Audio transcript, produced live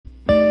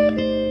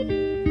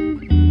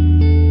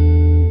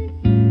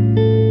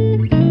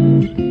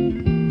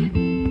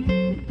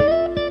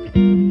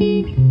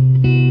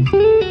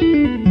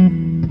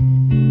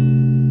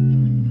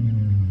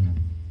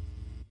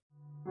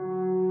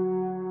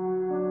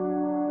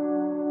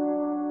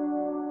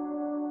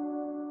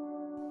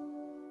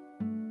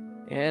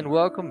and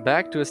welcome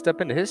back to A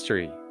Step into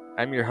History.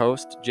 I'm your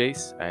host,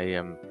 Jace. I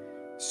am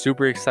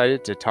super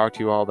excited to talk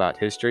to you all about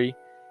history.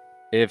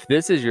 If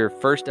this is your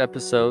first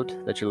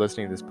episode that you're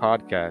listening to this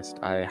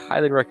podcast, I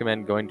highly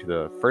recommend going to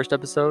the first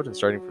episode and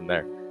starting from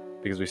there,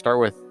 because we start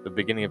with the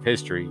beginning of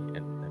history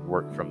and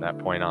work from that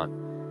point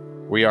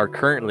on. We are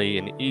currently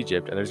in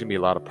Egypt, and there's going to be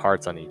a lot of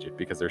parts on Egypt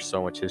because there's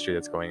so much history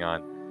that's going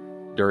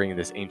on during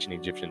this ancient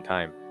Egyptian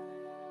time.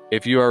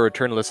 If you are a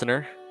return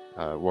listener,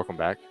 welcome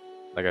back,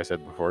 like I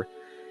said before.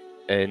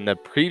 In the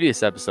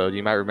previous episode,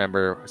 you might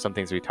remember some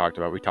things we talked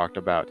about. We talked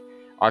about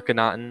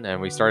Akhenaten, and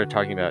we started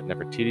talking about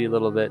Nefertiti a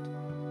little bit.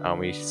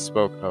 We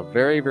spoke a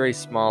very, very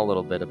small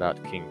little bit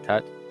about King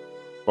Tut.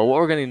 But what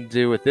we're going to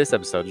do with this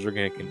episode is we're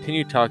going to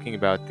continue talking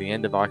about the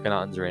end of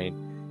Akhenaten's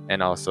reign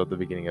and also the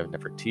beginning of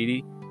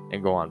Nefertiti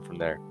and go on from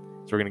there.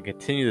 So we're going to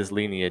continue this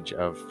lineage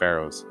of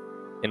pharaohs.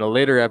 In a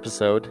later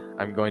episode,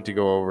 I'm going to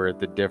go over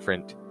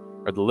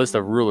the list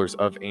of rulers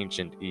of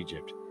ancient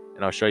Egypt,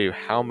 and I'll show you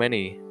how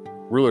many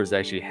rulers they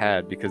actually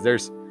had, because there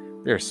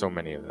are so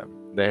many of them.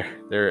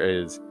 There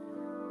is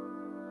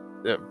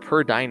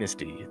per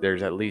dynasty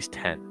there's at least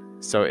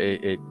 10, so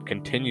it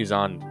continues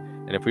on,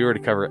 and if we were to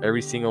cover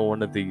every single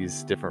one of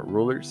these different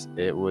rulers,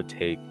 it would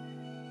take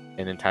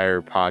an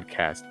entire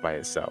podcast by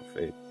itself.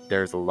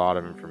 There's a lot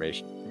of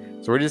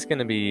information, so we're just going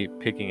to be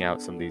picking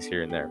out some of these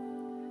here and there.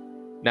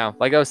 Now,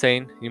 like I was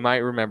saying, you might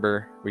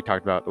remember we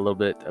talked about a little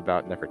bit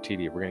about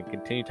Nefertiti. We're going to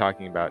continue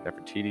talking about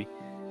Nefertiti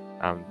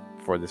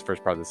for this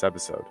first part of this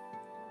episode.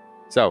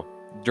 So,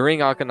 during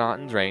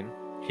Akhenaten's reign,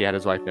 he had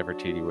his wife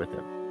Nefertiti with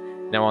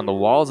him. Now, on the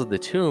walls of the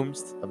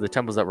tombs of the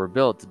temples that were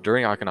built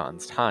during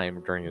Akhenaten's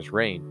time, during his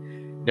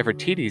reign,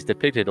 Nefertiti is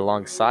depicted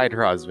alongside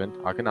her husband,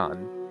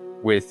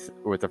 Akhenaten, with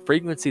a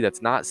frequency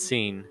that's not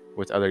seen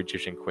with other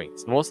Egyptian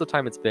queens. Most of the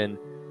time, it's been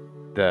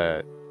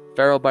the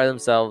pharaoh by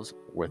themselves,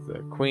 with the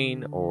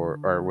queen,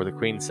 or with the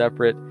queen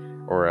separate,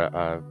 or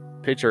a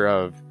picture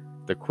of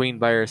the queen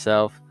by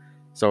herself.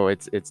 So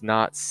it's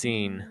not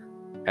seen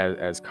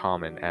as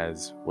common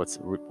as what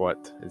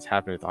is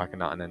happening with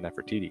Akhenaten and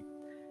Nefertiti.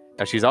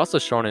 Now, she's also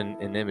shown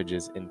in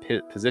images in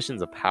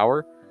positions of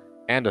power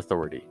and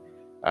authority.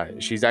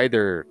 She's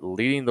either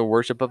leading the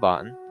worship of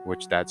Aten,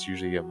 which that's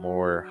usually a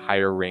more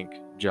higher rank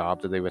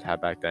job that they would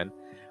have back then,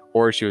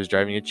 or she was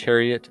driving a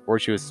chariot, or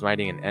she was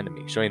smiting an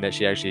enemy, showing that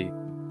she actually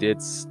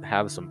did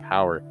have some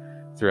power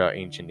throughout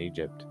ancient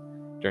Egypt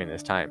during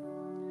this time.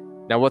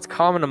 Now, what's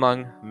common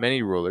among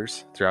many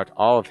rulers throughout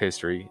all of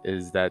history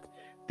is that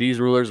these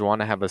rulers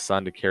want to have a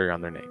son to carry on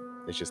their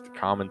name. It's just a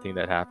common thing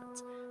that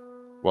happens.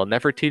 Well,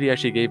 Nefertiti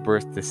actually gave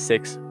birth to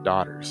 6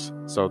 daughters,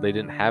 so they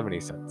didn't have any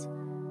sons.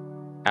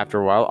 After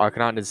a while,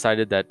 Akhenaten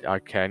decided that,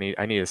 okay,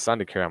 I need a son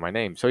to carry on my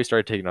name, so he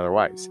started taking other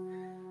wives.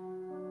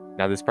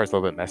 Now, this part's a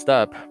little bit messed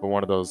up, but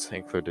one of those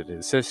included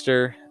his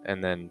sister,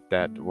 and then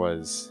that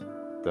was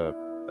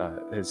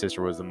his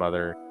sister was the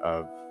mother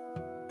of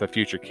the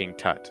future King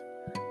Tut,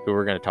 who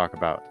we're going to talk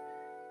about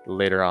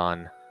later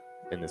on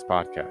in this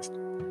podcast.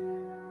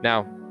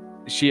 Now,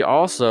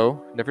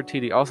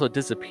 Nefertiti also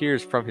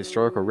disappears from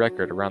historical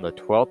record around the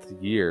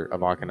 12th year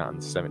of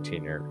Akhenaten's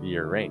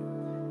 17-year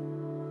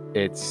reign.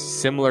 It's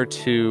similar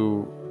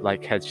to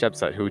like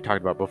Hatshepsut, who we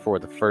talked about before,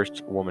 the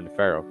first woman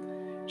pharaoh.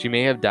 She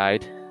may have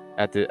died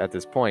at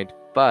this point,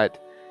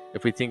 but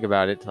if we think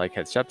about it, like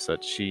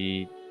Hatshepsut,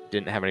 she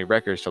didn't have any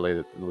records till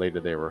later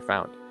they were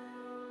found.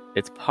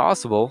 It's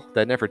possible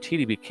that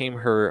Nefertiti became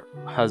her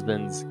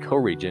husband's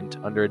co-regent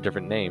under a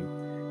different name,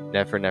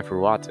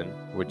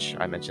 Neferuaten, which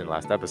I mentioned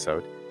last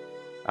episode.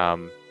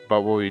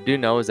 But what we do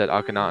know is that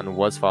Akhenaten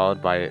was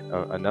followed by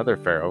another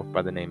pharaoh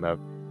by the name of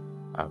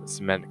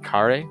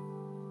Smenkhare,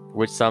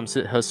 which some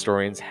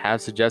historians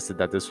have suggested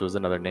that this was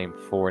another name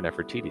for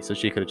Nefertiti, so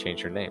she could have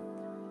changed her name.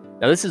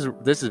 Now, this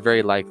is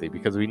very likely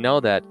because we know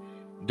that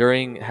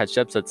during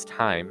Hatshepsut's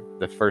time,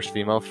 the first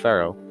female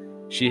pharaoh,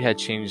 she had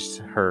changed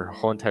her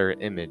whole entire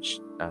image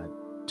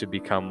to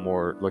become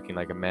more looking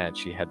like a man.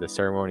 She had the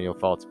ceremonial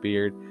false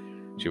beard.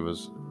 She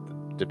was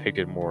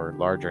depicted more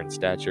larger in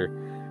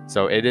stature.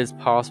 So it is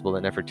possible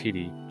that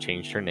Nefertiti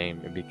changed her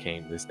name and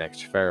became this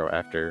next pharaoh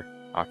after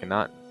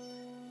Akhenaten.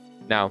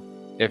 Now,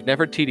 if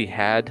Nefertiti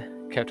had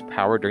kept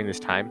power during this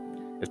time,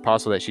 it's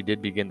possible that she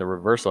did begin the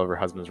reversal of her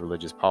husband's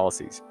religious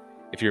policies.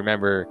 If you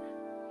remember,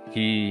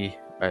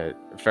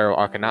 Pharaoh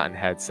Akhenaten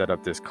had set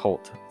up this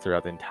cult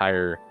throughout the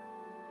entire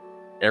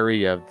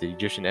area of the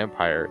Egyptian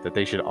Empire that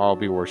they should all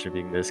be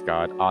worshiping this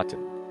god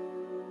Aten.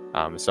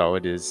 So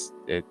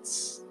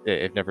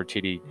if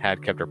Nefertiti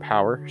had kept her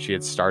power, she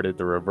had started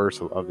the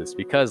reversal of this,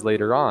 because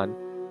later on,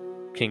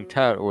 King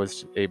Tut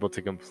was able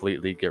to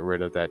completely get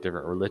rid of that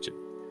different religion.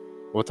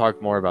 We'll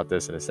talk more about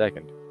this in a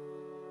second.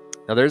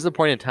 Now, there's a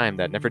point in time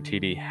that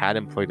Nefertiti had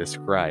employed a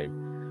scribe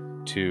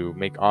to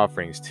make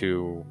offerings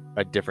to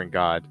a different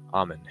god,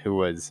 Amun, who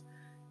was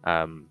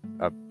a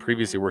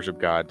previously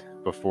worshipped god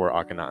before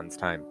Akhenaten's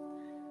time.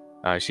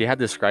 She had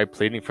this scribe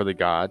pleading for the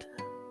god,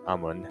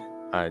 Amun,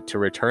 to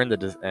return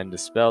and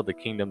dispel the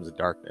kingdom's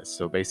darkness.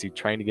 So basically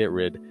trying to get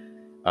rid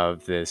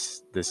of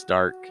this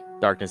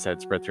darkness that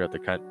had spread throughout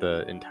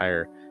the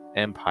entire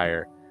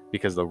empire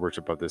because of the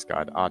worship of this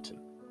god Aten.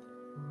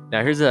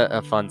 Now, here's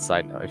a fun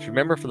side note. If you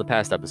remember from the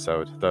past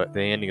episode, the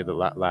ending of the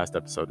last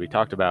episode, we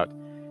talked about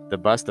the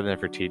bust of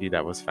Nefertiti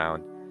that was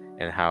found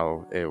and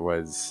how it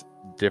was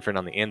different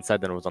on the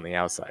inside than it was on the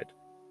outside.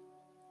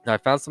 Now, I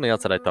found something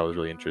else that I thought was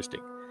really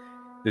interesting.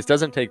 This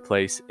doesn't take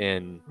place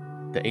in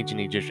the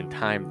ancient Egyptian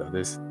time, though.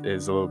 This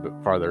is a little bit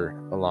farther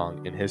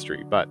along in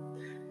history. But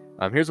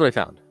here's what I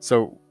found.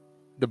 So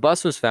the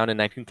bust was found in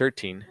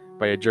 1913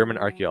 by a German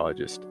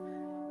archaeologist.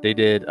 They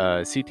did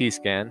a CT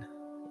scan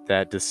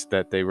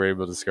that they were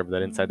able to discover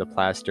that inside the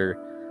plaster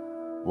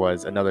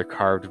was another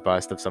carved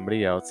bust of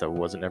somebody else that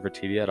wasn't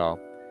Nefertiti at all.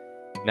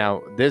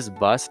 Now, this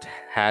bust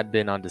had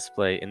been on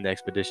display in the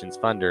expedition's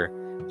funder,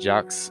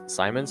 Jacques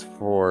Simons,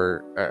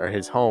 for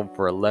his home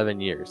for 11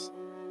 years.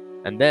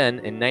 And then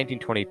in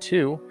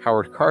 1922,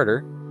 Howard Carter,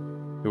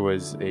 who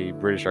was a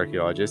British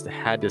archaeologist,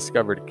 had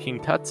discovered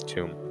King Tut's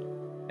tomb.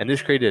 And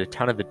this created a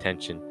ton of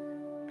attention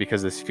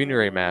because this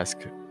funerary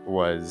mask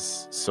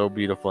was so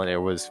beautiful, and it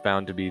was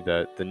found to be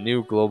the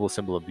new global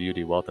symbol of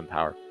beauty, wealth, and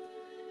power.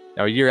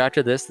 Now, a year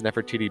after this, the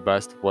Nefertiti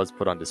bust was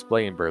put on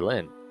display in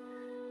Berlin.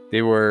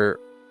 They were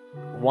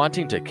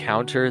wanting to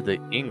counter the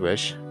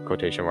English,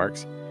 quotation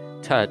marks,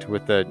 Tut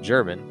with the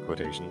German,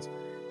 quotations,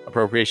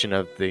 appropriation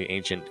of the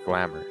ancient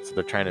glamour. So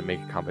they're trying to make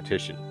a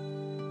competition.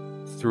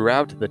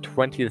 Throughout the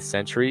 20th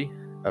century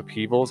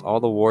upheavals, all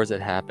the wars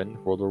that happened,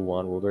 World War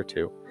I, World War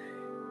II,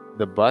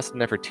 the bust of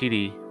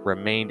Nefertiti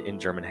remained in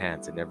German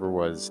hands. It never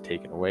was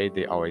taken away.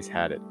 They always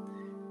had it.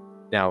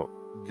 Now,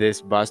 this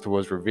bust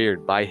was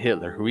revered by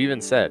Hitler, who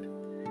even said,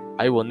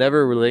 "I will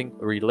never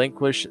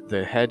relinquish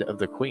the head of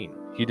the queen."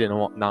 He did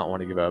not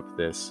want to give up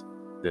this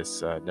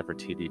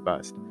Nefertiti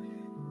bust.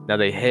 Now,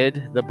 they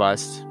hid the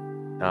bust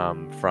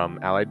from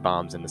Allied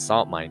bombs in the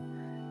salt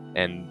mine,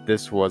 and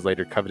this was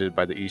later coveted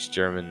by the East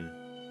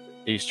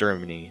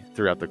Germany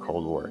throughout the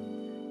Cold War.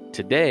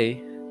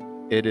 Today,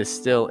 it is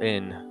still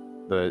in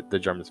the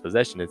Germans'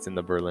 possession. It's in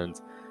the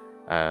Berlin's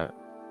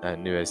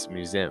Neues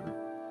Museum.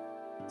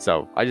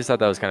 So I just thought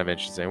that was kind of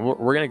interesting.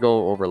 We're going to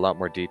go over a lot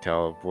more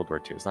detail of World War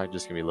II. It's not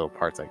just going to be little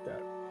parts like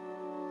that.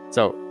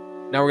 So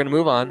now we're going to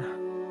move on.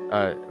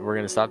 We're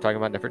going to stop talking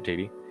about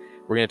Nefertiti.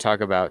 We're going to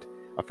talk about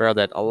a pharaoh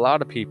that a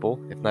lot of people,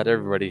 if not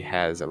everybody,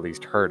 has at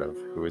least heard of,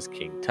 who is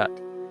King Tut.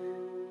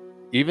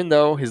 Even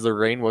though his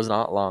reign was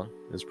not long,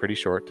 it was pretty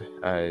short,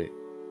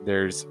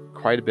 there's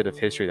quite a bit of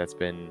history that's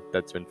been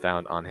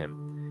found on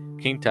him.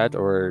 King Tut,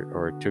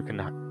 or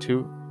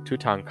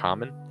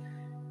Tutankhamun,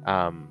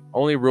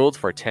 only ruled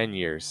for 10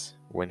 years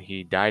when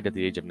he died at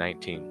the age of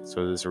 19.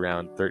 So this is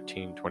around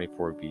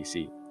 1324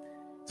 BC.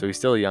 So he's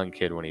still a young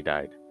kid when he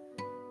died.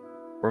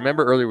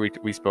 Remember earlier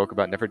we spoke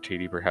about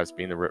Nefertiti perhaps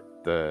being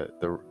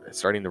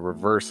starting the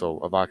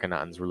reversal of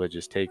Akhenaten's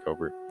religious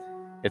takeover.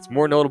 It's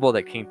more notable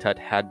that King Tut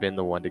had been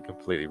the one to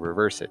completely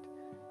reverse it,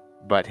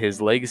 but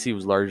his legacy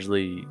was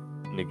largely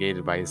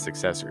negated by his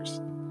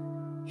successors.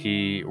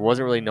 He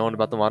wasn't really known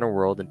about the modern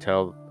world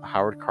until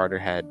Howard Carter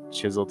had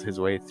chiseled his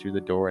way through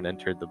the door and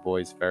entered the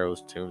boy's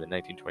pharaoh's tomb in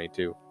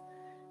 1922.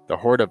 The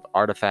hoard of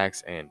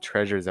artifacts and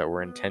treasures that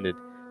were intended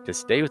to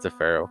stay with the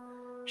pharaoh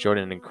showed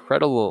an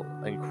incredible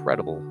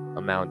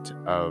amount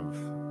of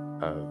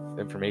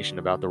information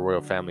about the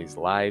royal family's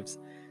lives,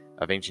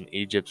 of ancient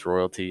Egypt's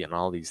royalty, and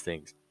all these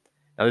things.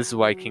 Now, this is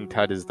why King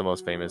Tut is one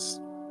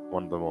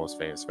of the most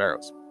famous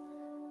pharaohs.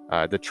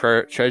 The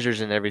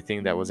treasures and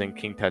everything that was in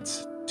King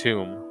Tut's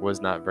tomb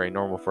was not very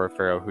normal for a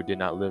pharaoh who did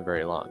not live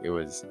very long. It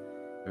was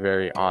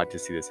very odd to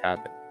see this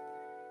happen.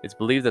 It's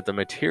believed that the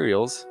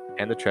materials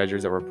and the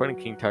treasures that were put in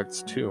King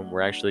Tut's tomb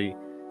were actually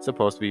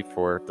supposed to be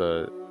for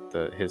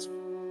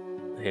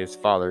his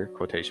father,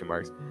 quotation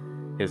marks,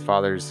 his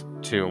father's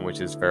tomb, which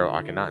is Pharaoh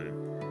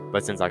Akhenaten.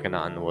 But since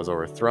Akhenaten was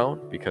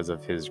overthrown because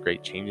of his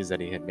great changes that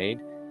he had made,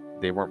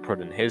 they weren't put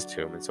in his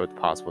tomb, and so it's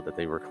possible that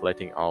they were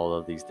collecting all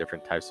of these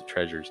different types of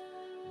treasures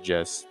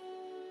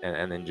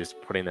and then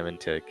just putting them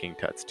into King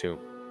Tut's tomb.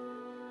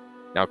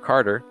 Now,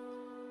 Carter,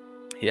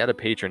 he had a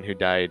patron who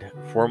died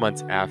 4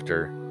 months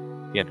after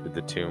he entered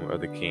the tomb of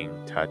the King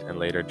Tut, and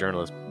later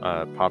journalists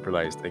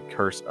popularized a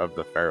curse of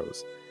the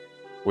pharaohs,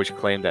 which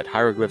claimed that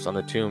hieroglyphs on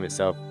the tomb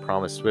itself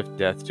promised swift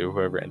death to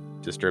whoever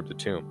disturbed the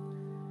tomb.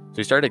 So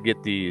he started to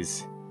get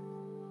these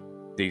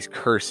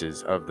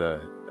curses of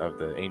the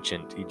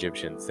ancient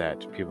Egyptians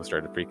that people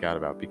started to freak out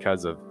about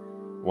because of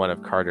one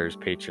of Carter's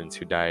patrons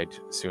who died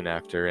soon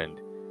after, and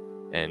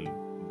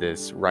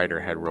this writer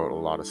had wrote a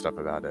lot of stuff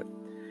about it.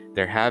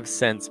 There have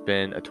since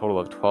been a total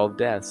of 12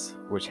 deaths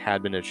which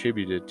had been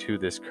attributed to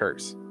this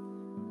curse.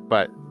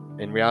 But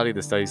in reality,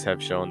 the studies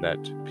have shown that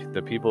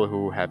the people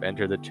who have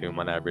entered the tomb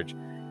on average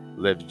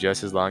lived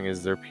just as long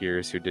as their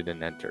peers who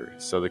didn't enter.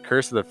 So the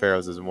curse of the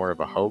pharaohs is more of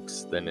a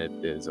hoax than it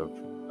is of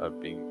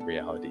being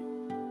reality.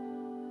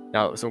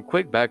 Now, some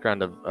quick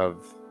background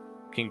of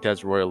King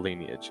Tut's royal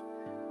lineage.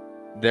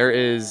 There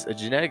is a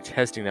genetic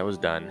testing that was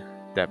done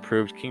that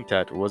proved King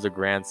Tut was a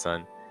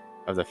grandson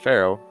of the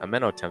pharaoh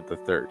Amenhotep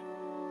III,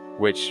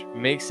 which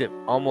makes it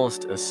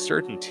almost a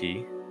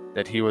certainty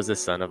that he was the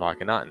son of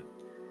Akhenaten.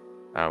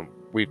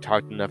 we've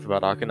talked enough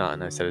about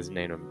Akhenaten. I said his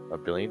name a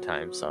billion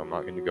times, so I'm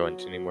not going to go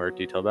into any more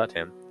detail about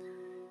him.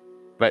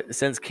 But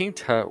since King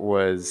Tut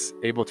was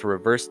able to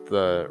reverse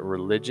the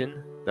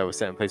religion that was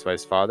set in place by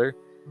his father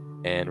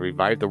and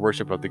revive the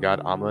worship of the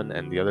god Amun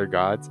and the other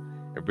gods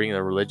and bring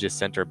the religious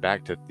center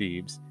back to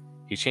Thebes,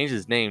 he changed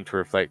his name to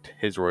reflect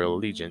his royal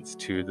allegiance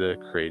to the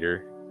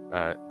creator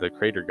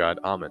god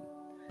Amun.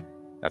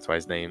 That's why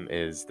his name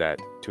is that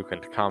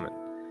Tutankhamun.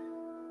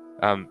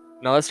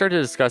 Now let's start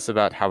to discuss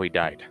about how he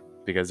died,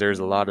 because there's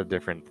a lot of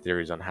different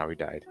theories on how he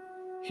died.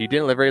 He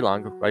didn't live very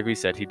long. Like we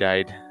said, he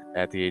died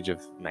at the age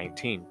of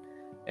 19,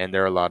 and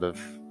there are a lot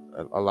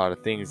of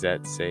things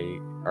that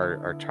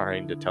are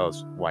trying to tell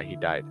us why he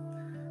died.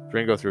 We're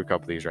going to go through a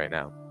couple of these right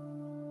now.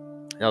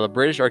 Now, the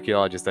British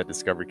archaeologist that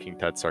discovered King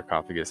Tut's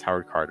sarcophagus,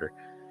 Howard Carter,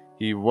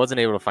 he wasn't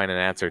able to find an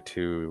answer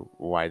to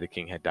why the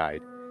king had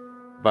died.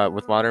 But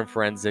with modern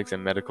forensics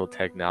and medical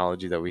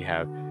technology that we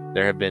have,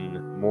 there have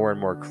been more and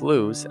more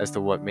clues as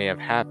to what may have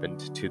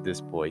happened to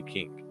this boy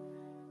king.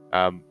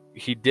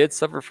 He did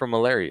suffer from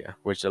malaria,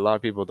 which a lot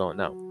of people don't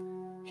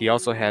know. He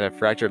also had a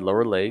fractured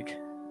lower leg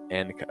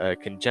and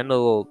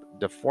congenital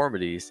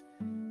deformities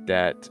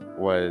that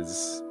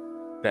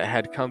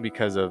had come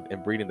because of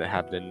inbreeding that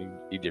happened in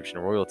Egyptian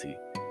royalty.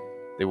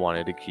 They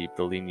wanted to keep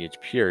the lineage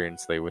pure, and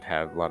so they would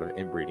have a lot of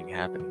inbreeding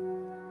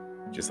happening.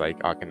 Just like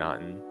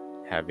Akhenaten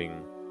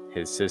having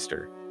his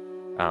sister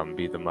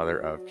be the mother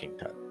of King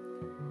Tut.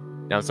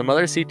 Now, some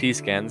other CT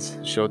scans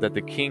showed that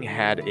the king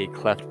had a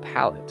cleft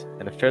palate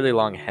and a fairly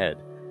long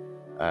head,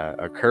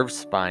 a curved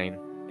spine,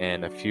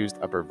 and a fused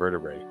upper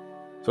vertebrae.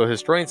 So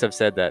historians have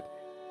said that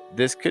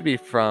this could be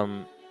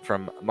from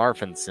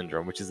Marfan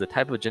syndrome, which is the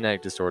type of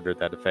genetic disorder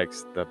that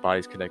affects the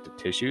body's connective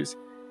tissues,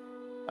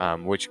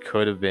 which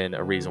could have been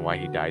a reason why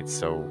he died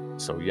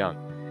so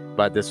young.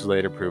 But this was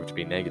later proved to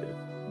be negative.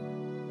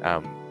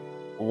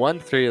 One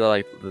theory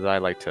that I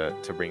like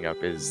to bring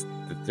up is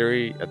the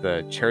theory of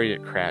the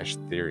chariot crash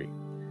theory.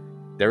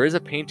 There is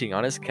a painting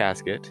on his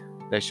casket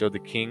that showed the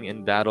king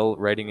in battle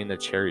riding in a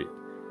chariot.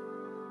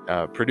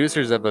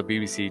 Producers of a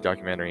BBC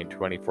documentary in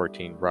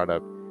 2014 brought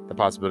up the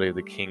possibility of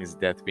the king's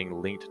death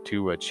being linked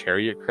to a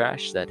chariot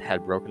crash that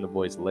had broken the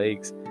boy's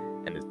legs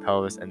and his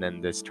pelvis, and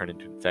then this turned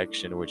into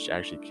infection, which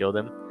actually killed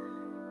him.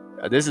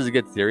 This is a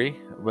good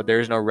theory, but there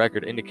is no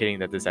record indicating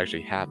that this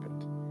actually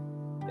happened.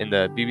 In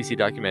the BBC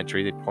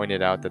documentary, they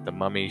pointed out that the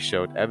mummy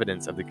showed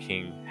evidence of the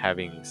king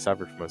having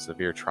suffered from a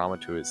severe trauma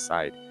to his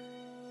side,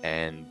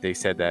 and they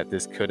said that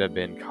this could have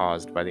been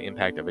caused by the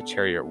impact of a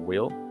chariot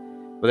wheel,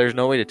 but there's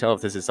no way to tell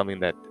if this is something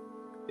that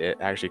it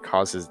actually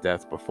caused his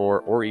death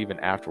before or even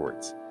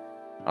afterwards.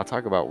 I'll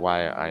talk about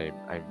why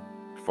I'm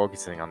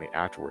focusing on the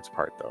afterwards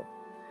part, though.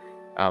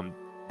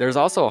 There's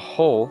also a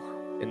hole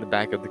in the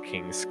back of the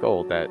king's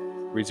skull that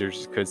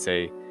researchers could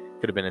say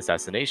could have been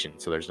assassination.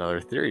 So there's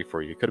another theory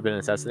for you. It could have been an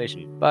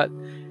assassination. But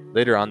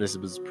later on, this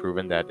was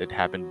proven that it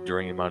happened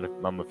during a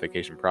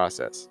mummification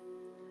process.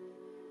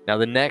 Now,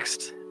 the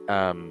next thing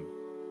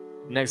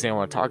I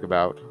want to talk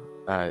about,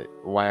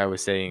 why I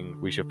was saying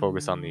we should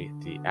focus on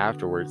the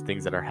afterwards,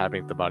 things that are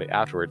happening to the body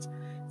afterwards,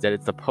 is that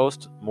it's the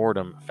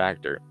post-mortem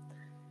factor.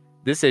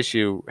 This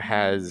issue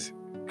has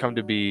come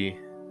to be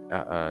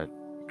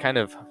kind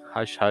of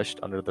hushed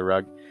under the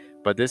rug,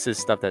 but this is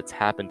stuff that's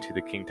happened to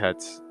the King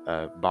Tut's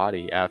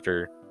body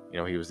after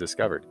he was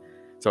discovered.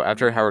 So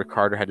after Howard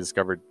Carter had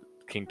discovered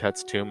King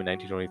Tut's tomb in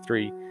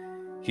 1923,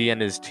 he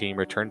and his team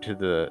returned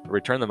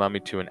the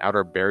mummy to an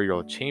outer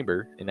burial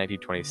chamber in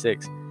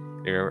 1926.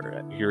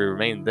 He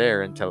remained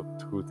there until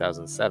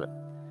 2007.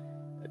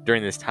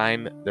 During this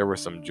time, there were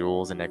some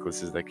jewels and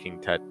necklaces that King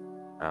Tut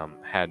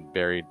had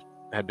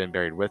been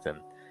buried with him,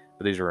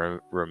 but these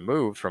were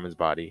removed from his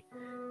body,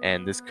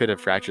 and this could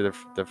have fractured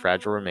the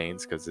fragile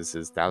remains, because this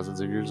is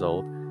thousands of years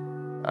old,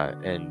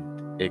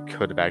 and it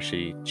could have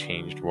actually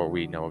changed what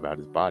we know about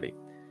his body.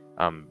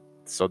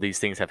 So these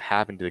things have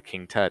happened to the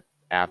King Tut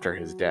after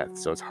his death,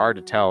 so it's hard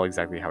to tell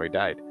exactly how he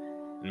died,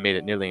 and made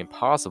it nearly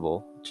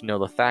impossible to know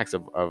the facts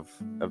of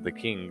the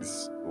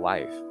king's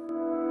life.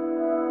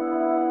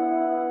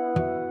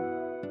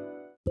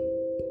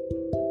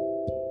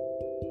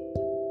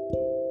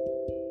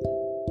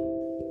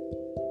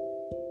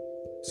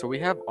 So we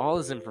have all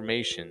this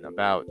information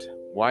about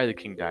why the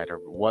king died or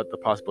what the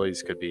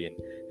possibilities could be, and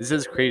this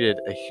has created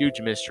a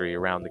huge mystery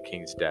around the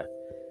king's death.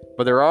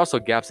 But there are also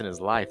gaps in his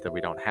life that we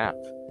don't have.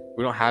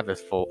 We don't have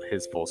his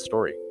full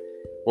story.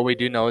 What we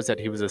do know is that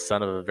he was the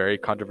son of a very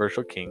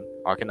controversial king,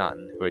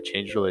 Akhenaten, who had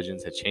changed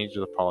religions, had changed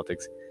the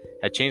politics,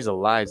 had changed the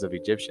lives of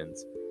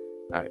Egyptians.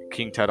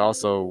 King Tut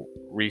also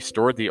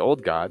restored the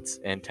old gods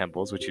and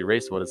temples, which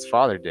erased what his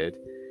father did,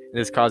 and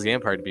this caused the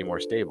empire to be more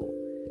stable.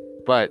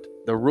 But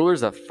the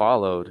rulers that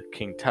followed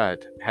King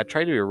Tut had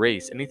tried to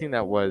erase anything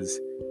that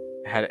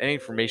had any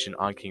information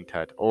on King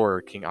Tut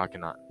or King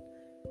Akhenaten.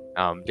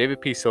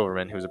 David P.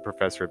 Silverman, who was a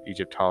professor of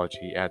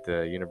Egyptology at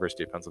the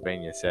University of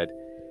Pennsylvania, said,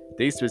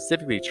 "They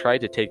specifically tried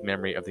to take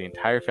memory of the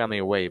entire family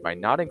away by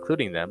not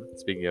including them,"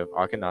 speaking of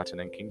Akhenaten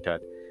and King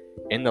Tut,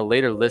 "in the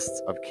later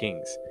lists of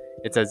kings.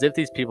 It's as if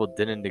these people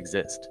didn't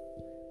exist."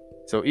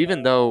 So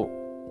even though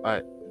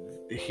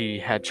he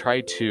had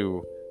tried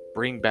to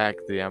bring back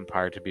the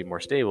empire to be more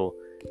stable.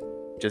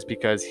 Just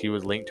because he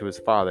was linked to his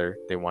father,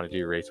 they wanted to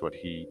erase what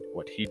he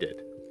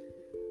did.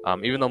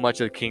 Even though much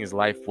of the king's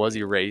life was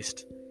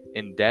erased,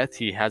 in death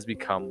he has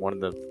become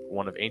one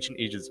of ancient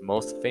Egypt's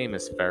most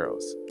famous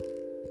pharaohs.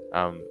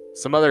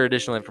 Some other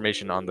additional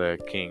information on the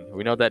king: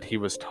 we know that he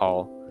was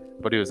tall,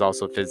 but he was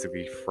also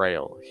physically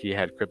frail. He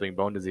had crippling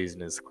bone disease in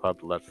his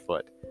clubbed left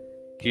foot.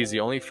 He is the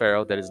only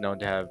pharaoh that is known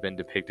to have been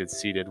depicted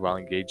seated while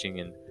engaging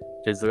in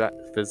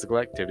physical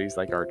activities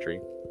like archery.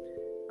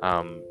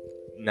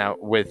 Now,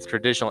 with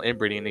traditional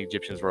inbreeding in the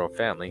Egyptian's royal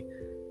family,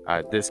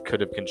 this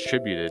could have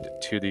contributed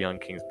to the young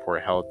king's poor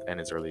health and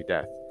his early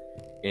death.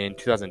 In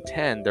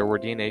 2010, there were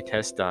DNA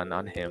tests done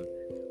on him,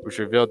 which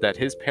revealed that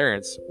his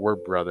parents were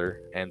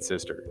brother and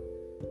sister.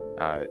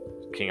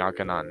 King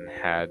Akhenaten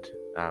had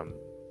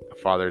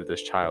fathered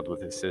this child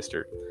with his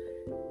sister.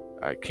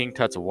 King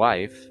Tut's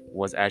wife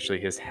was actually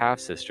his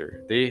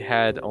half-sister. They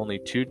had only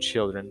 2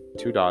 children,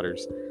 2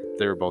 daughters.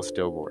 They were both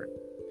stillborn.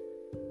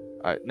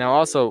 Now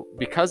also,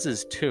 because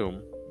his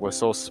tomb was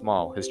so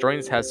small,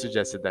 historians have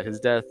suggested that his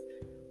death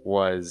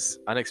was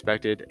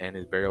unexpected and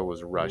his burial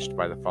was rushed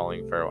by the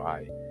following pharaoh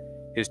Ai.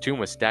 His tomb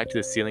was stacked to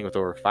the ceiling with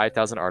over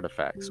 5,000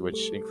 artifacts,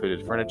 which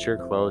included furniture,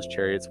 clothes,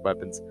 chariots,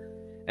 weapons,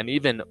 and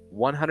even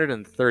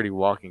 130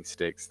 walking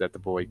sticks that the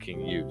boy king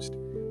used.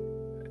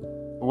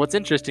 What's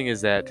interesting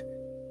is that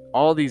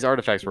all these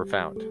artifacts were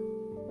found.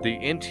 The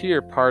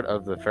interior part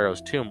of the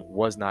pharaoh's tomb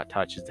was not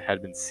touched. It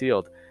had been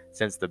sealed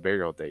since the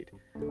burial date.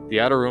 The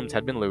outer rooms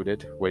had been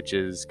looted, which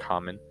is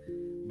common,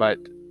 but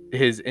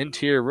his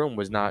interior room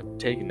was not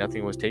taken.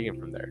 Nothing was taken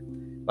from there.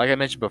 Like I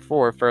mentioned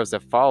before, pharaohs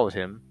that followed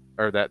him,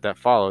 or that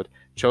followed,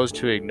 chose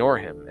to ignore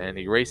him and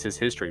erase his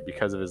history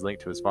because of his link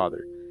to his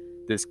father.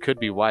 This could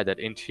be why that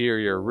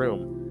interior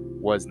room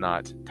was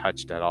not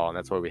touched at all, and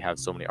that's why we have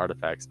so many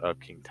artifacts of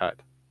King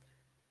Tut.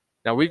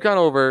 Now, we've gone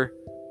over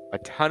a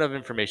ton of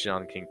information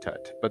on King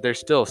Tut, but there's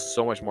still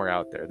so much more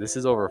out there. This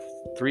is over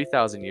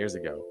 3,000 years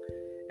ago,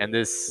 and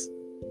there's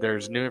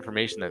new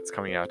information that's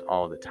coming out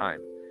all the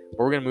time. But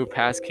we're going to move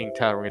past King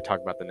Tut, and we're going to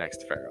talk about the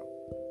next pharaoh.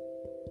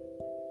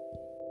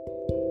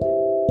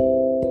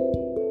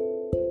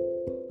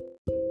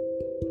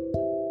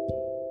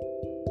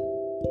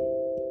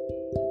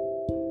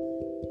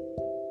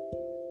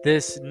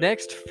 This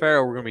next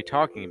pharaoh we're going to be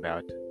talking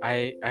about,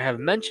 I have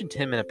mentioned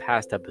him in a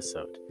past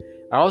episode.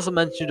 I also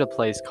mentioned a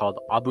place called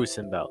Abu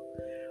Simbel.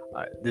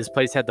 This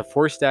place had the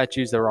 4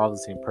 statues that were all the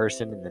same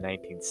person. In the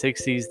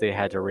 1960s, they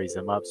had to raise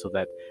them up so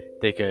that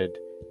they could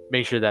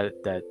make sure that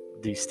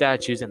the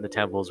statues and the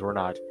temples were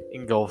not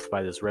engulfed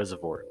by this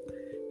reservoir.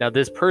 Now,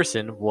 this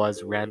person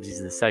was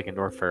Ramses II,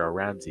 or Pharaoh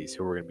Ramses,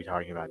 who we're going to be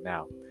talking about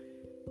now.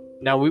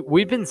 Now,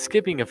 we've been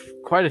skipping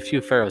quite a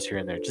few pharaohs here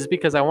and there, just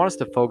because I want us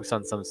to focus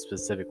on some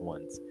specific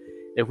ones.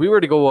 If we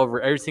were to go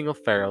over every single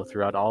pharaoh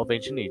throughout all of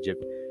ancient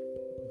Egypt,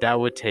 that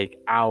would take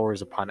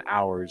hours upon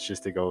hours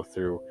just to go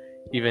through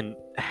even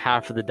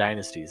half of the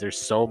dynasties. There's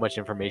so much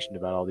information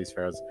about all these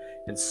pharaohs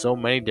and so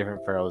many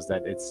different pharaohs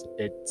that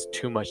it's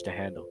too much to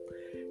handle.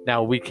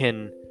 Now, we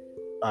can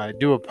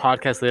do a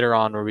podcast later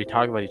on where we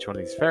talk about each one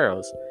of these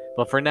pharaohs,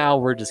 but for now,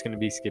 we're just going to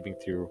be skipping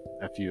through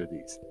a few of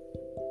these.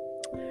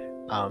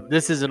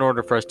 This is in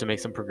order for us to make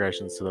some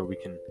progression so that we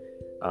can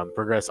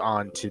progress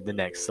on to the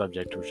next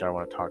subject, which I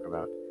want to talk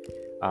about.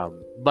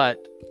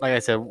 But like I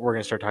said, we're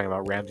going to start talking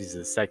about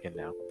Ramses II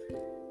now.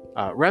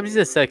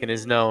 Ramses II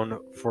is known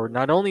for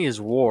not only his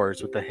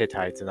wars with the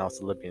Hittites and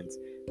also Libyans,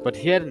 but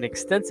he had an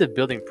extensive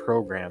building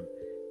program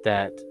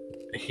that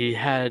he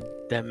had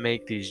them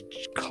make these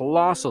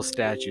colossal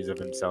statues of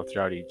himself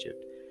throughout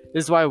Egypt.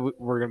 This is why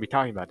we're going to be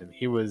talking about him.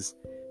 He was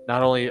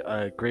not only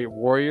a great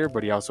warrior,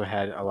 but he also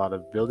had a lot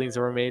of buildings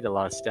that were made, a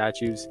lot of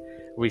statues.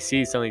 We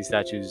see some of these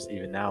statues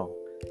even now,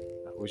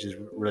 which is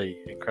really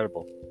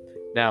incredible.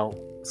 Now,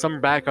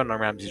 some background on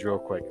Ramses real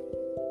quick.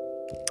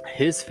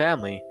 His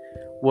family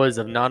was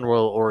of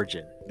non-royal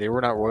origin. They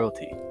were not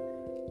royalty.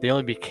 They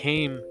only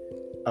became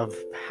of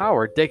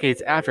power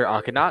decades after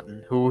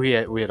Akhenaten, who we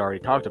had already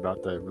talked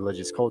about, the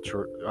religious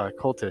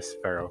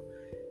cultist pharaoh.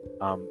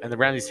 And the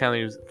Ramses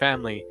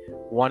family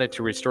wanted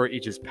to restore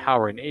Egypt's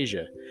power in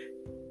Asia.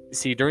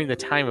 See, during the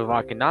time of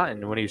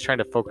Akhenaten, when he was trying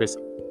to focus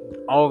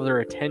all of their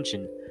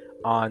attention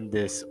on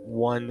this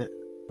one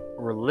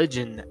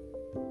religion,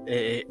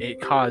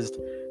 it caused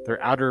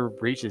their outer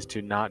reaches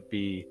to not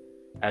be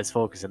as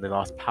focused, and they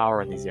lost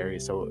power in these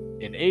areas. So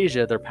in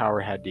Asia, their power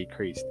had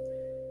decreased.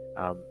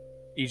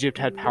 Egypt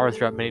had power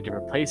throughout many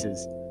different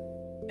places,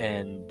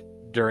 and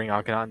during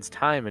Akhenaten's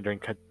time and during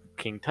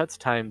King Tut's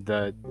time,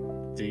 the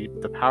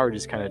power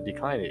just kind of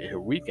declined.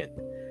 It weakened.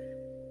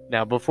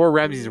 Now, before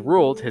Ramses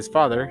ruled, his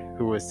father,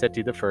 who was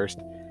Seti I,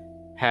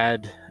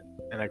 had,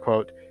 and I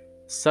quote,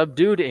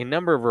 subdued a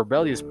number of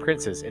rebellious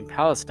princes in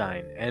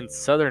Palestine and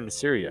southern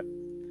Syria,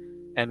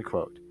 end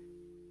quote.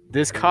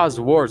 This caused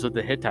wars with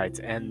the Hittites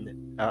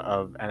and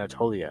of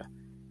Anatolia.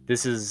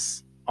 This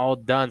is all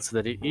done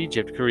so that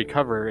Egypt could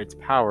recover its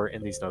power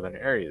in these northern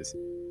areas.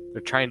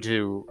 They're trying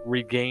to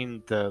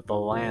regain the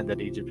land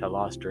that Egypt had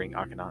lost during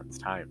Akhenaten's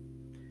time.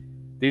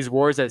 These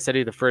wars that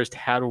Seti I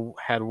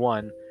had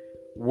won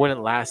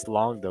wouldn't last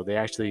long, though. They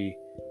actually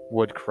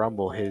would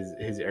crumble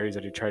his areas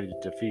that he tried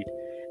to defeat.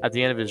 At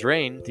the end of his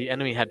reign, the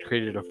enemy had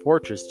created a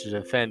fortress to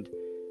defend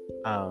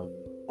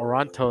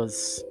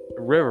Orontos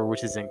River,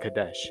 which is in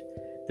Kadesh.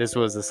 This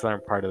was the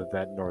southern part of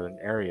that northern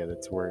area.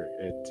 That's where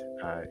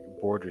it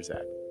borders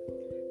at.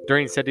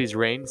 During Seti's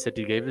reign,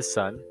 Seti gave his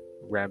son,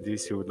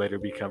 Ramses, who would later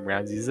become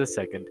Ramses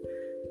II,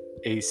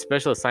 a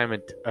special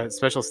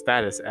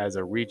status as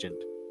a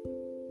regent,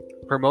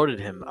 promoted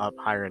him up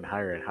higher and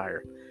higher and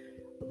higher.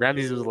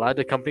 Ramses was allowed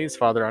to accompany his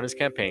father on his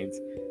campaigns,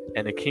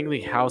 and a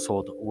kingly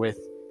household with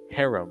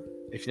harem.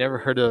 If you never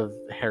heard of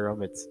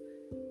harem, it's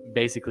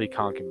basically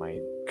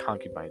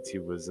concubines. He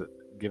was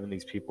given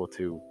these people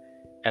to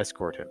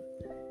escort him.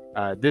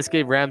 This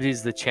gave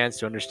Ramses the chance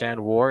to understand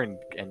war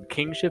and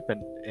kingship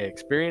and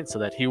experience, so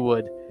that he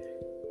would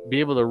be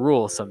able to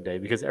rule someday,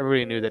 because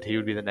everybody knew that he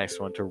would be the next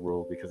one to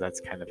rule, because that's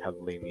kind of how the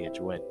lineage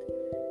went.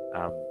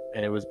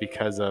 And it was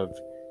because of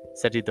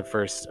Seti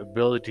I's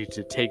ability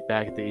to take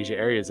back the Asia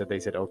areas that they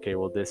said, okay,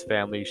 well, this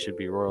family should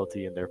be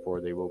royalty, and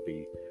therefore they will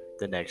be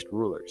the next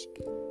rulers.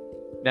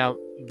 Now,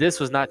 this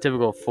was not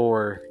typical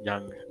for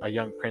a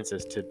young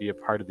princess to be a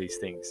part of these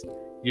things.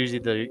 Usually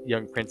the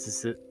young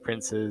princes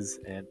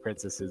and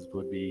princesses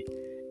would be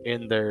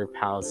in their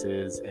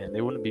palaces, and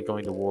they wouldn't be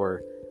going to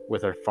war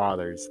with their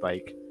fathers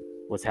like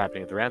what's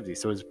happening with the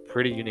Ramses. So it's a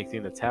pretty unique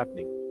thing that's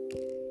happening.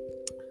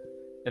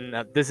 And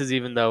this is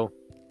even though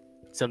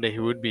someday he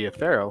would be a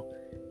pharaoh,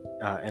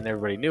 and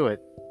everybody knew it.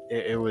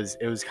 It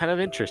was kind of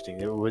interesting.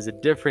 It was a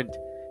different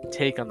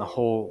take on the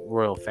whole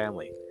royal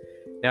family.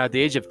 Now, at the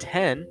age of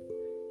 10,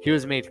 he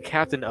was made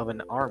captain of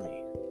an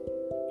army.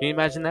 Can you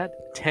imagine that?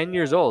 10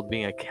 years old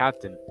being a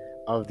captain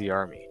of the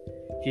army.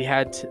 He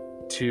had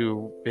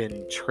to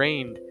been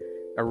trained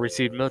or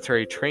received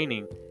military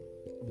training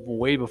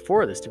way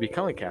before this to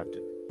become a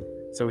captain.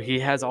 So he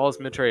has all his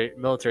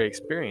military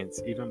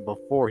experience even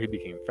before he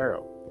became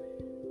pharaoh.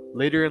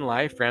 Later in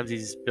life,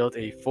 Ramses built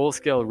a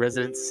full-scale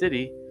residence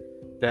city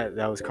that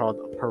was called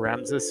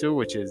Paramzasu,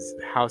 which is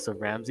House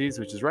of Ramses,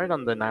 which is right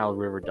on the Nile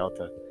River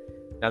Delta.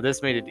 Now,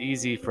 this made it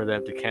easy for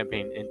them to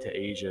campaign into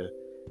Asia,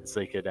 so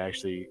they could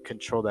actually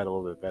control that a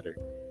little bit better.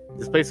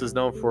 This place was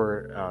known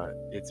for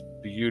its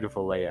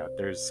beautiful layout.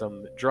 There's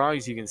some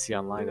drawings you can see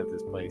online of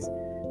this place,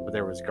 but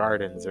there was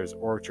gardens, there's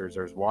orchards,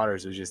 there's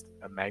waters. It was just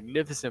a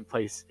magnificent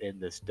place in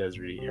this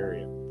deserty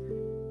area.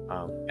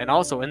 And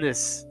also in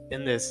this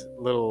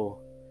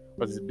little,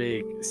 or this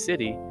big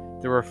city,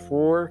 there were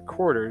 4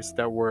 quarters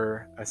that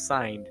were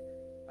assigned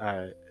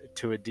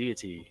to a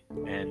deity,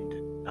 and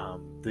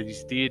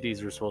these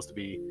deities were supposed to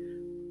be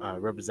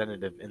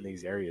representative in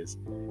these areas.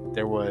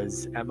 There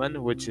was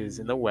Amun, which is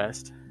in the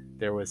west.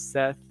 There was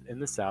Seth in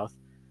the south,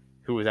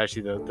 who was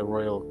actually the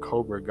royal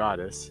cobra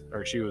goddess,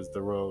 or she was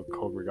the royal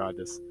cobra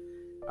goddess.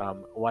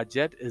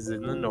 Wajet is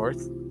in the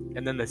north,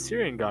 and then the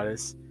Syrian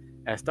goddess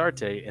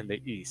Astarte in the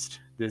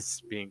east,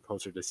 this being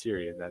closer to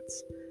Syria.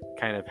 That's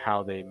kind of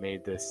how they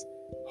made this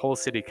whole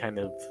city kind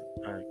of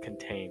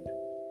contained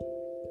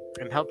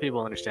and help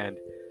people understand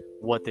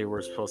what they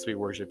were supposed to be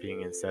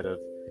worshiping, instead of,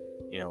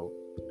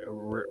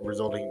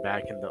 resulting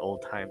back in the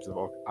old times of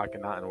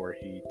Akhenaten, where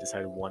he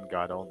decided one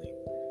god only.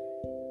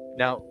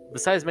 Now,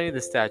 besides many of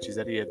the statues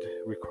that he had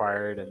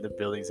required and the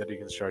buildings that he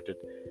constructed,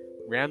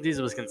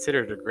 Ramses was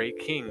considered a great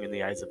king in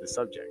the eyes of his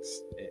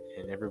subjects.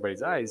 In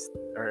everybody's eyes,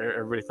 or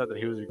everybody thought that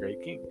he was a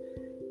great king.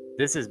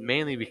 This is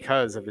mainly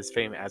because of his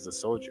fame as a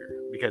soldier,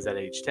 because at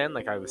age 10,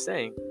 like I was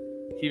saying,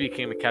 he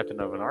became a captain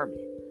of an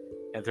army,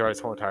 and throughout his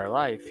whole entire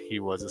life, he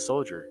was a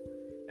soldier,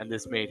 and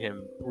this made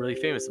him really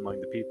famous among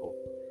the people.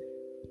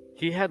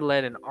 He had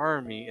led an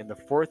army in the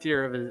 4th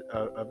year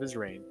of his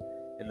reign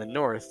in the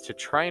north to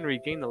try and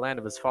regain the land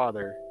of his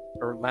father,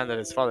 or land that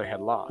his father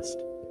had lost.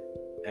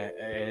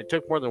 And it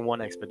took more than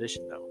one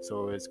expedition, though,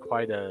 so it was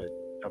quite a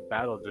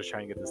battle to try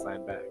and get this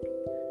land back.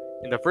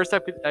 In the first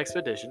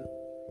expedition,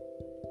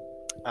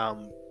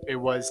 it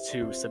was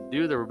to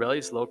subdue the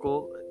rebellious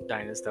local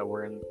dynasts that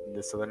were in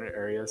the southern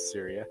area of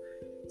Syria,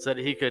 so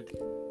that he could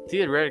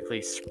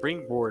theoretically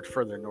springboard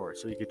further north,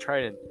 so he could try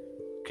and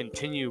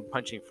continue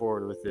punching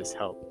forward with this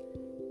help.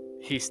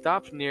 He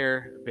stopped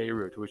near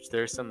Beirut, which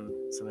there's some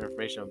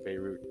information on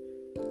Beirut.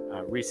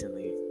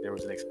 Recently, there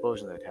was an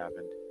explosion that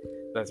happened.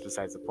 That's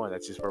besides the point.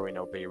 That's just where we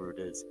know Beirut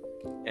is.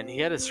 And he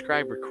had a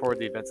scribe record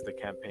the events of the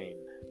campaign.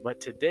 But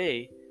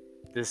today,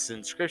 this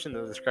inscription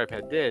that the scribe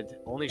did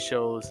only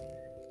shows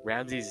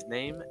Ramses'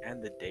 name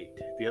and the date.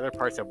 The other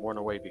parts have worn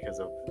away because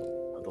of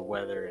the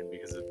weather and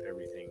because of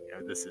everything.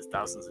 This is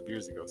thousands of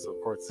years ago, so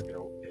of course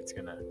it's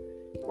gonna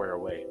wear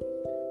away.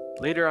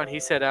 Later on, he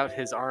set out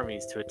his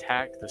armies to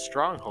attack the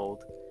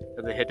stronghold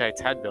that the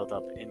Hittites had built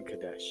up in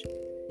Kadesh.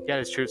 He had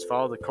his troops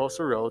follow the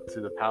coastal road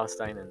to the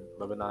Palestine and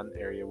Lebanon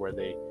area, where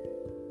they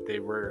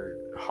were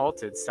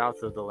halted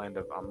south of the land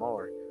of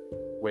Amor,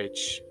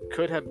 which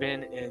could have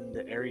been in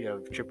the area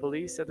of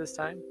Tripolis at this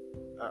time,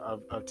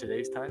 of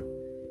today's time.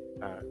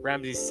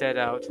 Ramses set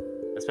out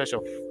a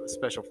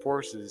special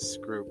forces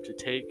group to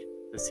take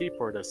the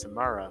seaport of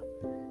Samarra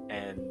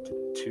and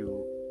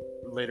to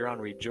later on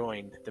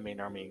rejoined the main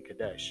army in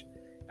Kadesh.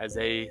 As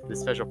the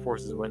special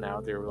forces went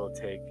out, they were able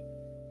to take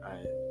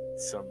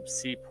some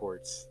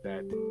seaports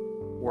that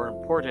were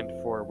important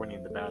for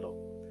winning the battle.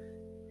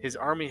 His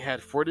army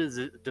had 4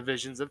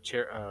 divisions of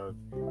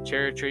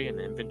chariotry and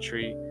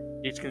infantry,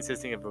 each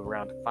consisting of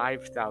around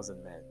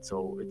 5,000 men.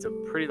 So it's a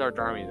pretty large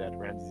army that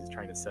Ramses is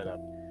trying to set up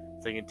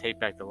so he can take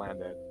back the land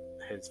that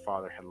his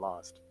father had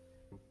lost.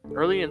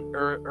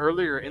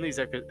 Earlier in these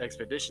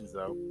expeditions,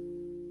 though,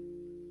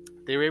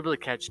 they were able to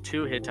catch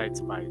 2 Hittite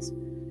spies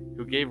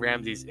who gave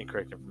Ramses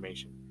incorrect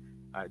information.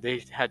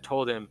 They had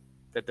told him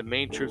that the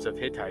main troops of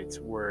Hittites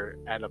were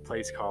at a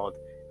place called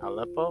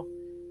Aleppo,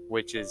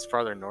 which is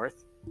farther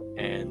north.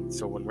 And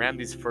so when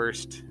Ramses'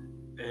 first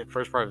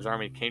part of his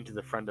army came to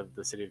the front of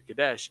the city of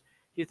Kadesh,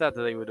 he thought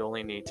that they would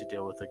only need to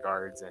deal with the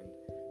guards and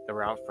the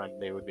route front.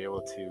 They would be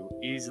able to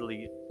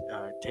easily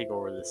take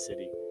over the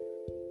city.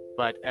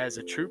 But as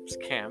the troops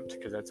camped,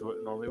 because that's what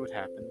normally would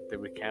happen, they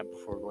would camp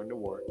before going to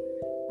war,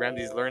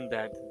 Ramses learned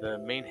that the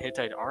main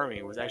Hittite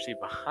army was actually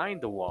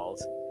behind the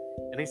walls,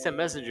 and he sent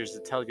messengers to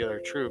tell the other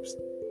troops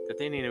that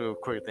they need to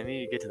move quick, they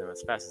need to get to them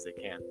as fast as they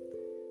can.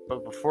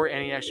 But before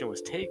any action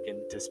was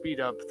taken to speed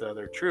up the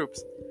other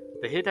troops,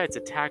 the Hittites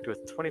attacked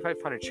with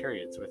 2,500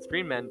 chariots, with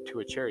 3 men to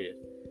a chariot.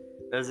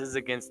 This is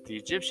against the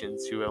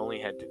Egyptians, who only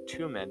had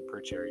 2 men per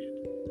chariot.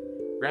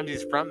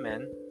 Ramses' front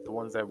men, the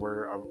ones that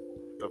were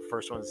the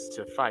first ones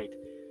to fight,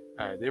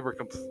 they were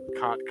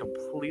caught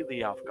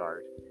completely off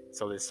guard.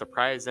 So they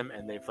surprised them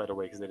and they fled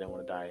away because they didn't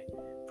want to die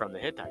from the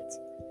Hittites.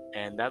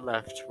 And that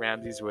left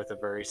Ramses with a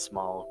very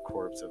small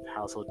corps of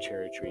household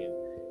chariotry,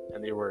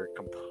 and they were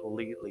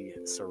completely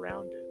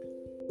surrounded.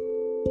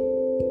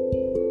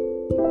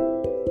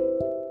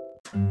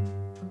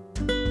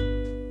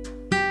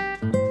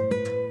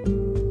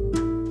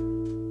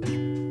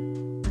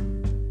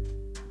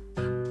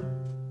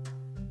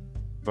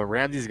 But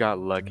Ramses got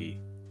lucky.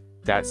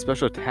 That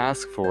special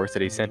task force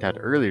that he sent out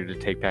earlier to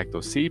take back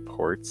those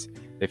seaports,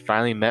 they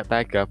finally met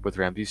back up with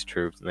Ramses'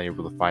 troops and they were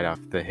able to fight off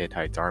the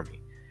Hittite army.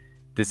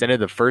 This ended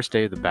the first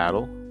day of the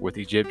battle, with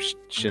the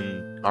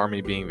Egyptian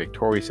army being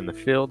victorious in the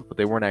field, but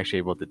they weren't actually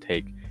able to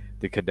take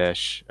the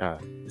Kadesh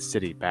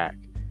city back.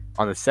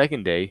 On the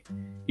second day,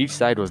 each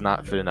side was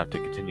not fit enough to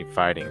continue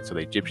fighting, so the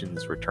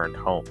Egyptians returned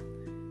home.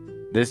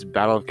 This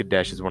Battle of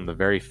Kadesh is one of the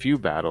very few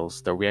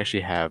battles that we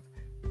actually have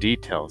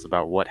details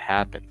about what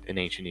happened in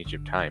ancient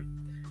Egypt time.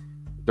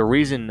 The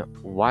reason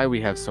why we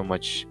have so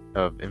much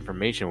of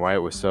information, why it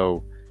was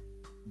so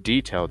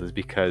detailed, is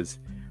because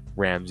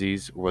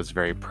Ramses was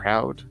very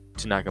proud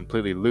to not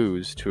completely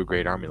lose to a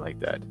great army like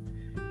that.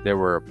 There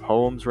were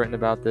poems written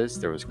about this,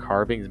 there was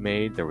carvings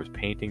made, there was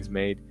paintings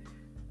made.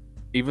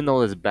 Even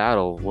though this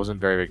battle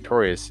wasn't very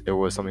victorious, it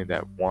was something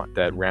that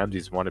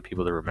Ramses wanted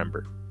people to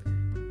remember.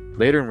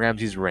 Later in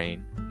Ramses'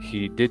 reign,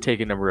 he did take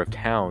a number of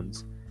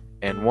towns,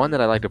 and one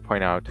that I like to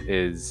point out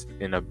is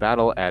in a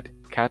battle at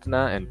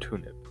Katana and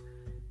Tunib.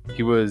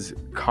 He was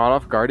caught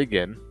off guard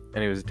again,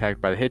 and he was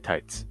attacked by the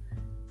Hittites.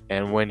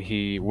 And when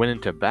he went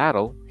into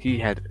battle, he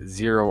had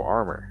 0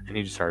 armor, and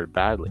he just started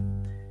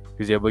battling. He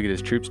was able to get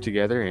his troops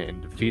together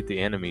and defeat the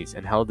enemies,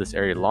 and held this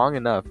area long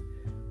enough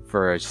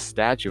for a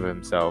statue of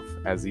himself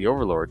as the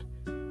overlord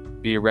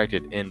be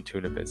erected in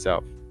Tunib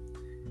itself.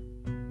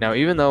 Now,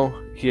 even though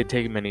he had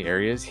taken many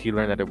areas, he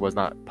learned that it was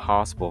not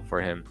possible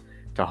for him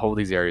to hold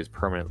these areas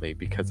permanently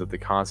because of the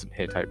constant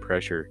Hittite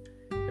pressure.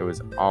 They were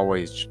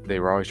always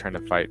trying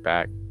to fight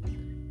back.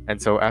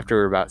 And so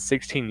after about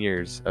 16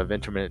 years of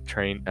intermittent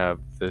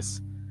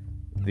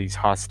these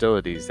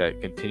hostilities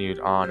that continued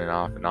on and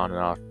off and on and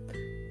off,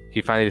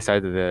 he finally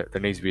decided that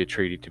there needs to be a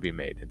treaty to be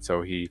made. And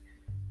so he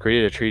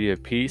created a treaty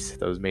of peace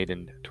that was made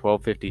in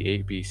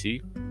 1258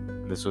 BC.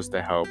 And this was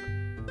to help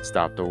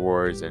stop the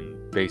wars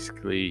and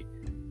basically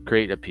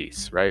create a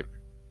peace, right?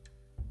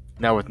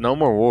 Now, with no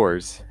more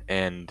wars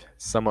and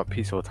somewhat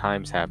peaceful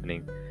times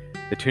happening,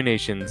 the two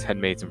nations had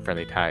made some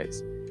friendly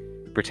ties.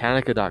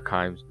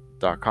 Britannica.com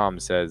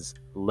says,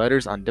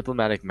 letters on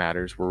diplomatic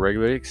matters were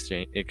regularly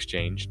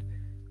exchanged.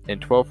 In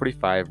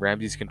 1245,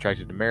 Ramses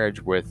contracted a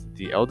marriage with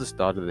the eldest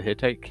daughter of the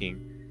Hittite king,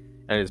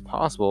 and it is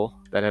possible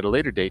that at a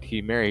later date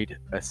he married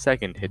a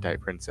second Hittite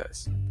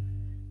princess.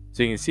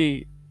 So you can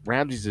see,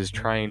 Ramses is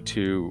trying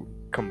to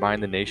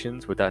combine the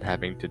nations without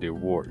having to do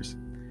wars.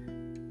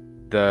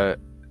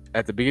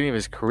 At the beginning of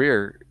his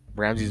career,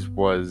 Ramses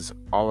was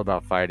all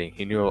about fighting.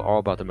 He knew all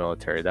about the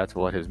military. That's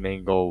what his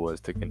main goal was,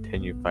 to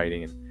continue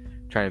fighting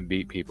and try and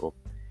beat people.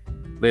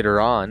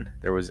 Later on,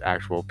 there was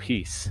actual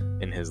peace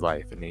in his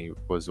life, and he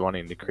was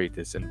wanting to create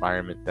this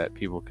environment that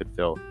people could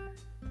feel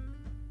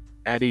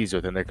at ease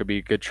with and there could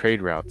be good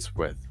trade routes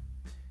with.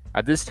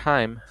 At this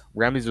time,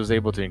 Ramses was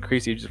able to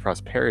increase Egypt's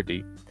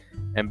prosperity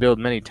and build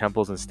many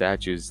temples and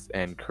statues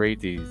and create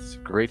these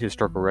great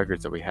historical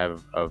records that we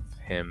have of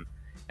him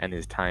and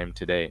his time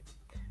today.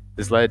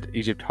 This led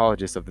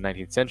Egyptologists of the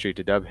 19th century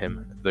to dub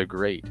him the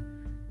Great,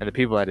 and the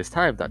people at his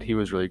time thought he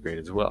was really great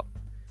as well.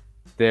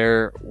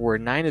 There were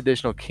 9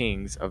 additional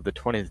kings of the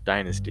 20th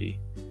dynasty,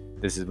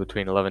 this is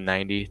between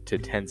 1190 to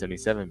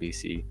 1077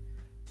 BC,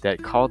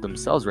 that called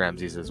themselves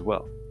Ramses as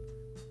well.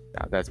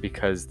 Now, that's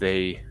because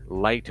they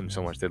liked him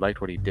so much. They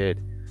liked what he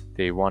did.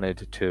 They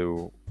wanted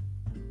to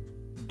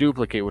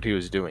duplicate what he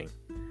was doing.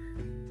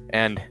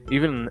 And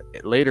even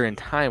later in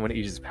time, when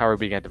Egypt's power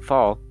began to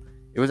fall,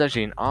 it was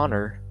actually an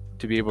honor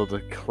to be able to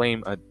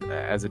claim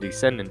as a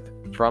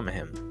descendant from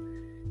him.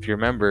 If you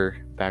remember,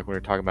 back when we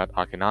were talking about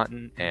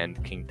Akhenaten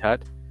and King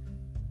Tut,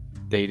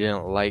 they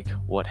didn't like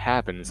what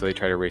happened, so they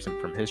tried to erase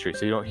him from history.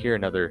 So you don't hear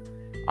another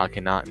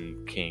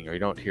Akhenaten king, or you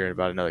don't hear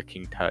about another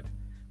King Tut,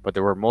 but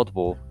there were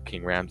multiple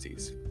King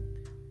Ramses.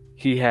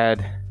 He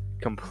had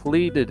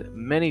completed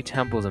many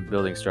temples and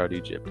buildings throughout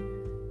Egypt.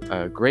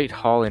 A great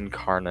hall in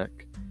Karnak,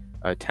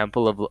 a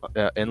temple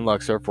in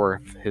Luxor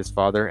for his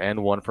father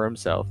and one for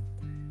himself,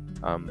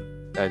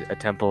 a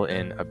temple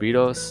in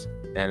Abydos,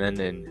 and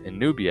then in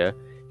Nubia,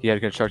 he had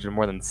constructed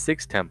more than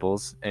 6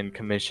 temples and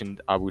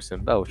commissioned Abu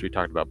Simbel, which we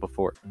talked about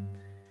before.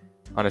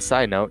 On a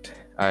side note,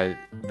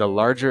 the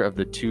larger of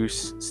the 2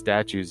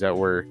 statues that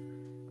were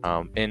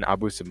in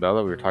Abu Simbel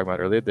that we were talking about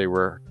earlier, they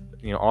were,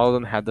 all of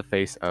them had the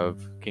face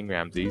of King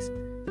Ramses,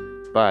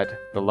 but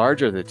the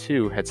larger of the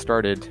 2 had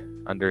started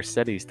under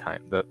Seti's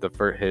time,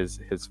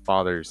 his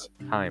father's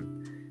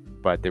time,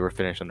 but they were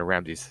finished under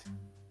Ramses'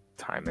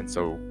 time, and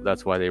so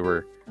that's why they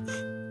were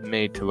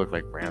made to look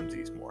like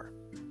Ramses more.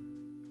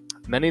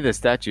 Many of the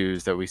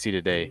statues that we see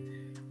today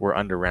were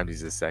under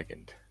Ramses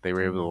II. They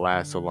were able to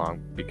last so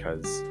long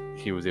because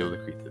he was able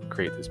to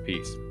create this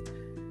piece.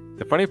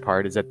 The funny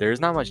part is that there's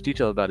not much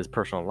detail about his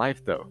personal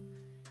life, though.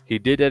 He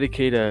did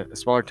dedicate a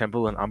smaller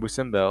temple in Abu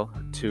Simbel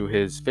to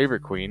his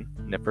favorite queen,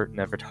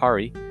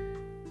 Nefertari.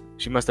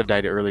 She must have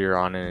died earlier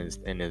on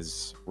in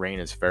his reign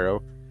as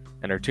pharaoh,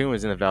 and her tomb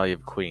is in the Valley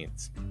of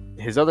Queens.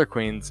 His other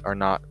queens are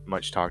not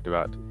much talked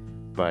about,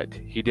 but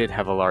he did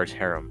have a large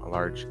harem, a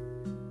large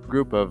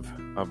group of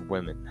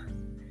women,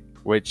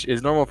 which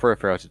is normal for a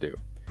pharaoh to do.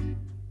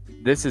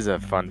 This is a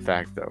fun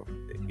fact, though.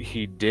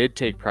 He did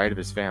take pride of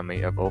his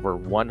family of over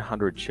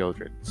 100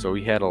 children, so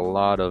he had a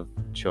lot of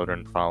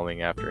children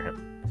following after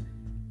him.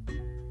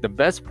 The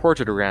best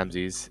portrait of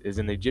Ramses is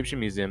in the Egyptian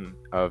Museum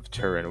of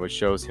Turin, which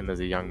shows him as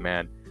a young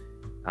man,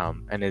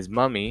 and his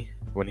mummy,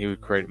 when he was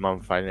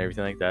mummified and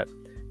everything like that,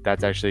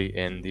 that's actually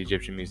in the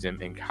Egyptian Museum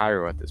in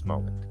Cairo at this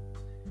moment.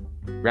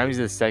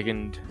 Ramses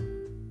II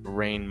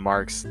reign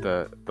marks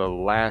the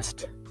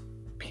last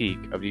peak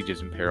of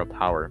Egypt's imperial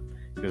power.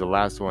 He was the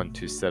last one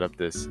to set up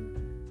this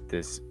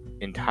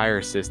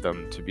entire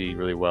system to be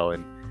really well,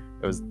 and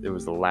it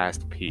was the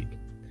last peak.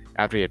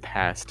 After he had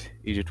passed,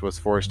 Egypt was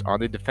forced on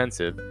the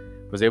defensive,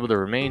 was able to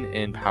remain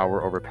in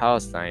power over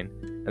Palestine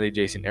and the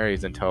adjacent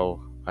areas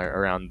until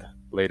around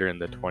later in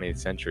the 20th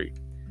century.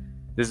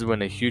 This is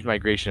when a huge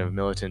migration of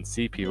militant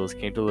sea peoples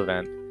came to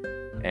Levant,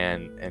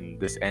 and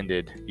this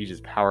ended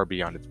Egypt's power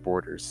beyond its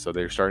borders, so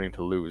they're starting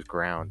to lose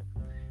ground.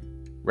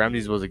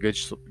 Ramses was a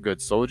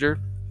good soldier,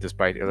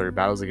 despite other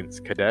battles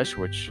against Kadesh,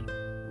 which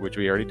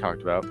we already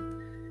talked about,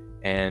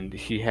 and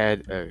he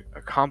had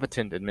a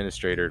competent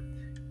administrator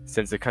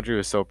since the country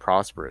was so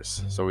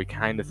prosperous. So we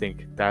kind of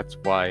think that's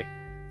why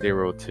they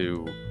were able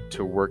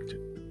to work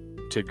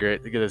to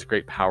get this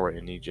great power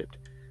in Egypt.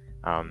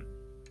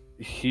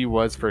 He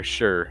was for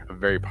sure a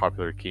very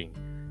popular king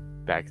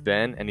back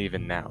then and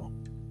even now.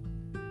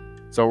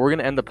 So we're going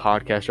to end the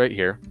podcast right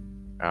here.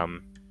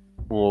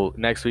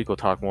 Next week we'll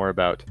talk more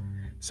about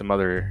some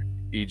other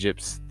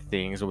Egypt's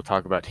things. We'll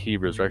talk about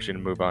Hebrews. We're actually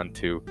going to move on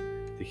to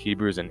the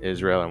Hebrews and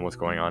Israel and what's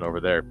going on over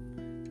there.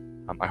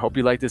 I hope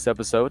you liked this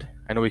episode.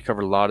 I know we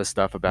covered a lot of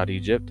stuff about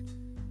Egypt,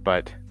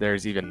 but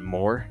there's even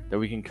more that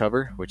we can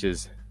cover, which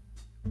is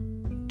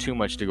too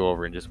much to go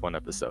over in just one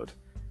episode.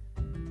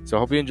 So I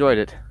hope you enjoyed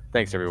it.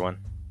 Thanks, everyone.